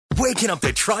waking up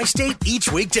the tri-state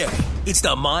each weekday. It's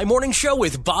the My Morning Show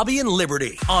with Bobby and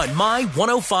Liberty on My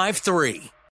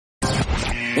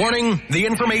 105.3. Warning, the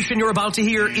information you're about to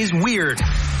hear is weird,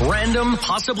 random,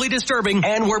 possibly disturbing,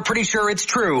 and we're pretty sure it's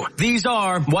true. These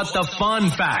are What the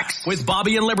Fun Facts with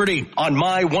Bobby and Liberty on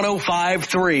My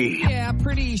 105.3. Yeah,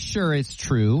 pretty sure it's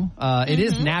true. It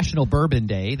is National Bourbon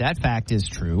Day. That fact is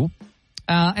true.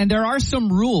 And there are some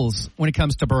rules when it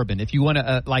comes to bourbon. If you want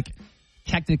to,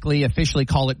 technically, officially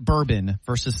call it bourbon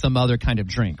versus some other kind of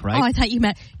drink, right? Oh, I thought you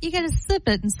meant you got to sip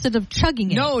it instead of chugging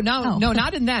it. No,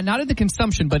 not in that. Not in the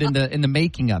consumption, but in the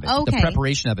making of it, okay. The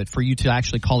preparation of it for you to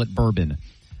actually call it bourbon.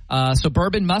 So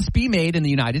bourbon must be made in the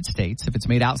United States. If it's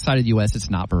made outside of the U.S., it's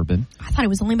not bourbon. I thought it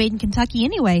was only made in Kentucky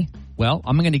anyway. Well,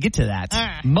 I'm going to get to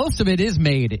that. Most of it is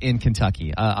made in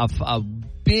Kentucky. A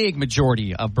big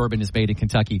majority of bourbon is made in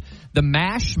Kentucky. The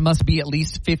mash must be at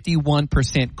least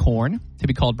 51% corn to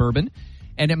be called bourbon.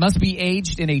 And it must be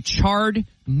aged in a charred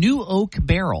new oak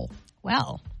barrel.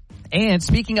 Well. And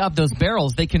speaking of those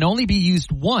barrels, they can only be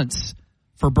used once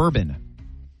for bourbon.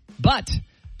 But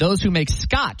those who make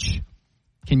scotch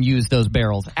can use those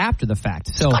barrels after the fact.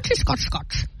 So,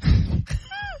 Scotch.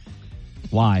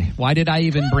 Why? Why did I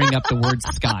even bring up the word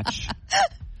scotch?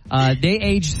 They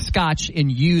age scotch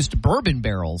in used bourbon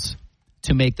barrels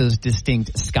to make those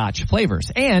distinct scotch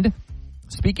flavors. And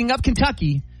speaking of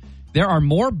Kentucky, there are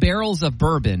more barrels of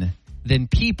bourbon than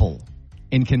people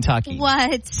in Kentucky.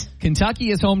 What?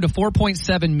 Kentucky is home to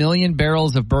 4.7 million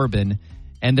barrels of bourbon,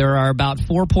 and there are about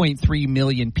 4.3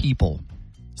 million people.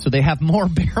 So they have more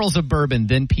barrels of bourbon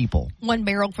than people. One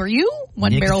barrel for you,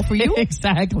 one barrel for you.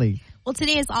 Exactly. Well,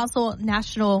 today is also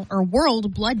National or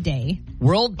World Blood Day.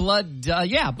 World Blood,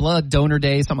 Blood Donor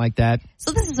Day, something like that.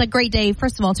 So this is a great day,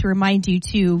 first of all, to remind you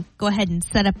to go ahead and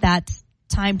set up that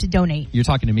time to donate. You're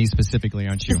talking to me specifically,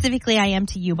 aren't you? Specifically, I am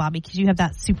to you, Bobby, because you have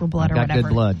that super blood I've or got whatever.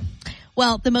 Good blood.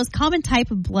 Well, the most common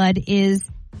type of blood is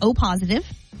O positive.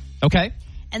 Okay.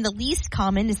 And the least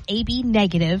common is AB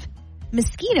negative.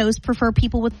 Mosquitoes prefer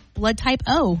people with blood type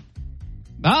O.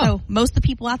 Oh. So most of the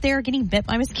people out there are getting bit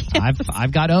by mosquitoes.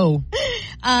 I've got O.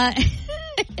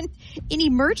 In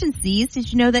emergencies, did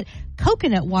you know that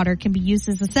coconut water can be used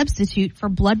as a substitute for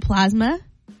blood plasma?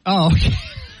 Oh, okay.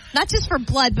 Not just for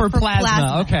blood, but for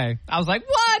plasma. Okay. I was like,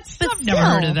 what? But I've never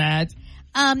heard of that.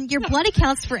 Your blood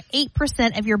accounts for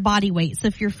 8% of your body weight. So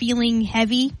if you're feeling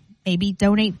heavy, maybe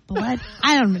donate blood.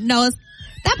 I don't know.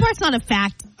 That part's not a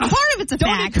fact. Part of it's a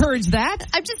fact. Don't encourage that.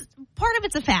 Part of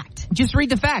it's a fact. Just read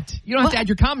the fact. You don't have to add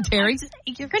your commentary.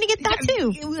 You're going to get that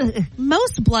too.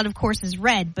 Most blood, of course, is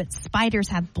red, but spiders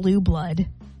have blue blood.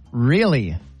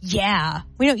 Really? Yeah.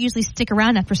 We don't usually stick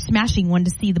around after smashing one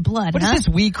to see the blood. What is this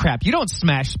weed crap? You don't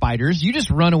smash spiders. You just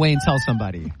run away and tell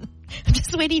somebody. I'm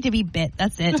just waiting to be bit.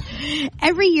 That's it.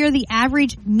 Every year, the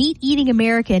average meat-eating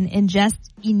American ingests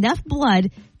enough blood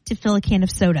to fill a can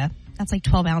of soda. That's like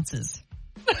 12 ounces.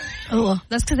 Oh,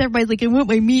 that's because everybody's like, I want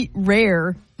my meat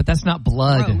rare. But that's not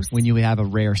blood. Gross. When you have a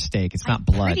rare steak. It's not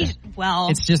blood. Well,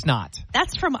 it's just not.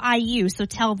 That's from IU, so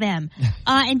tell them.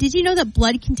 And did you know that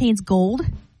blood contains gold?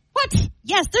 What?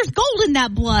 Yes, there's gold in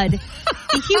that blood.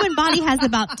 The human body has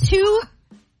about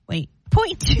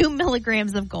 0.2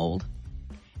 milligrams of gold.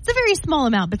 It's a very small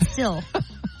amount, but still,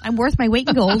 I'm worth my weight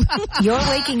in gold. You're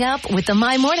waking up with the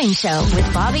My Morning Show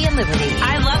with Bobby and Liberty.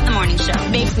 I love the morning show.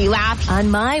 Makes me laugh.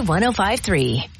 On My 105.3.